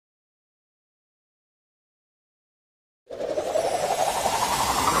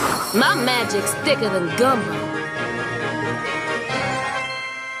My magic's thicker than gumbo.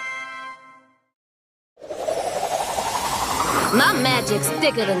 My magic's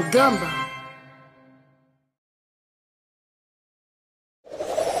thicker than gumbo.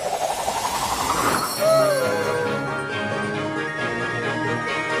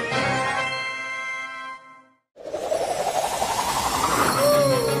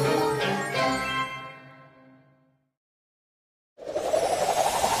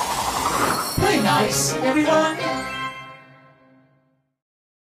 Play nice, everyone!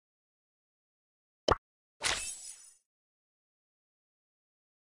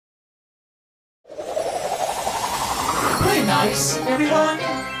 Play nice, everyone!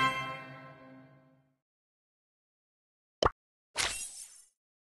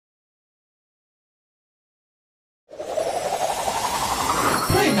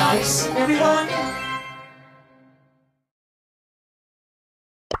 Play nice, everyone!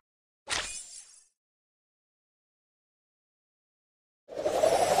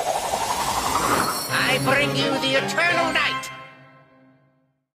 I bring you the eternal night!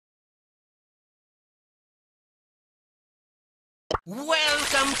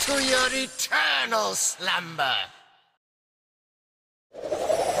 Welcome to your eternal slumber!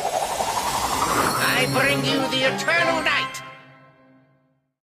 I bring you the eternal night!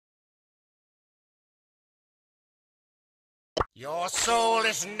 Your soul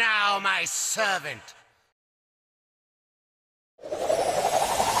is now my servant!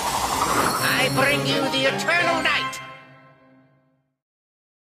 I bring you the eternal night!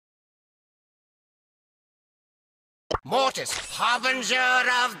 Mortis, harbinger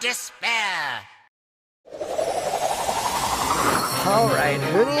of despair! Alright,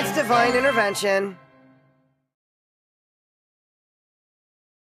 who needs divine intervention?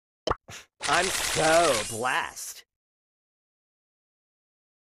 I'm so blessed.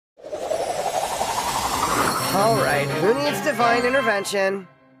 Alright, who needs divine intervention?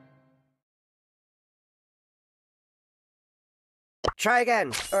 Try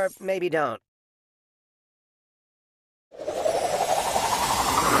again, or maybe don't.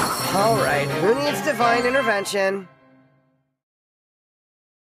 Alright, who needs divine intervention?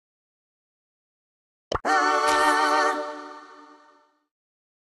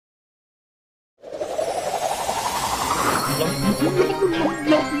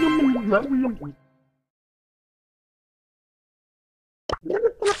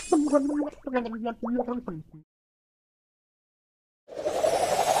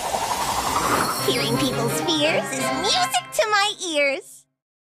 Hearing people's fears is music to my ears.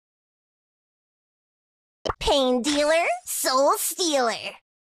 Pain dealer, soul stealer.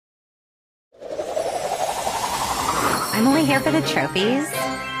 I'm only here for the trophies.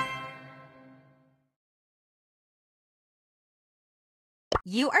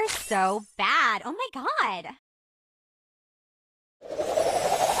 You are so bad. Oh my god.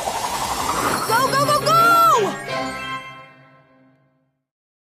 Go, go, go, go!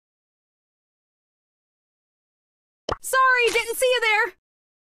 Sorry, didn't see you there.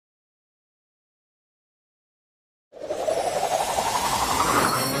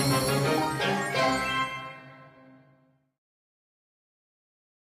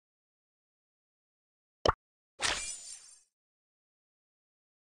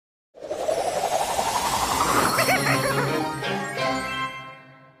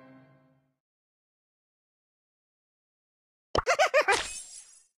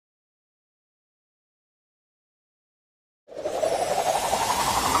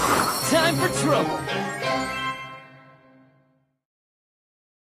 Time for trouble!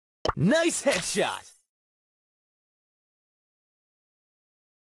 Nice headshot!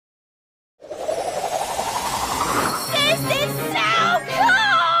 This is so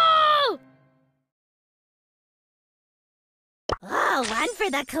cool! Oh, one for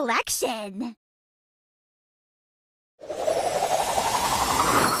the collection.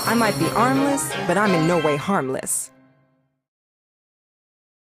 I might be armless, but I'm in no way harmless.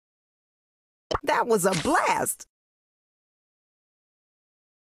 That was a blast!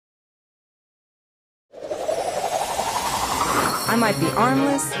 I might be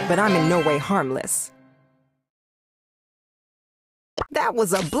armless, but I'm in no way harmless. That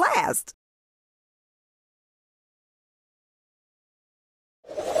was a blast!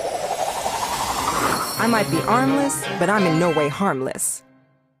 I might be armless, but I'm in no way harmless.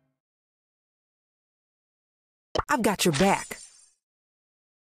 I've got your back.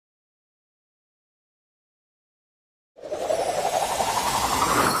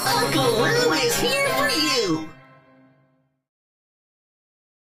 Uncle Lou is here for you!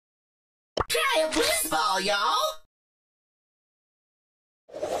 Try a bliss ball, y'all!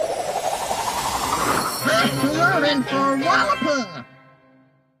 You're in for walloping!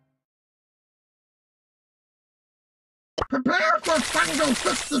 Prepare for fungal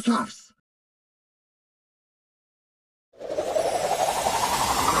fisticuffs!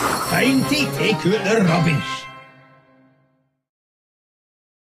 Time to take out the rubbish.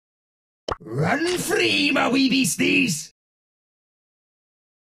 Run free, my wee beasties!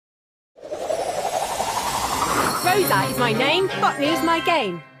 Rosa is my name, botany's my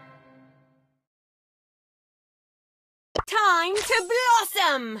game. Time to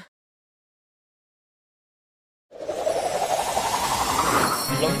blossom!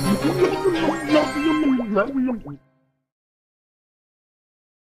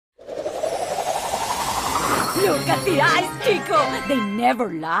 Look at the eyes, Chico! They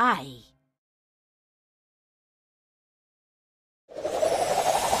never lie.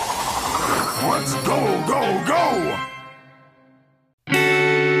 Let's go, go, go!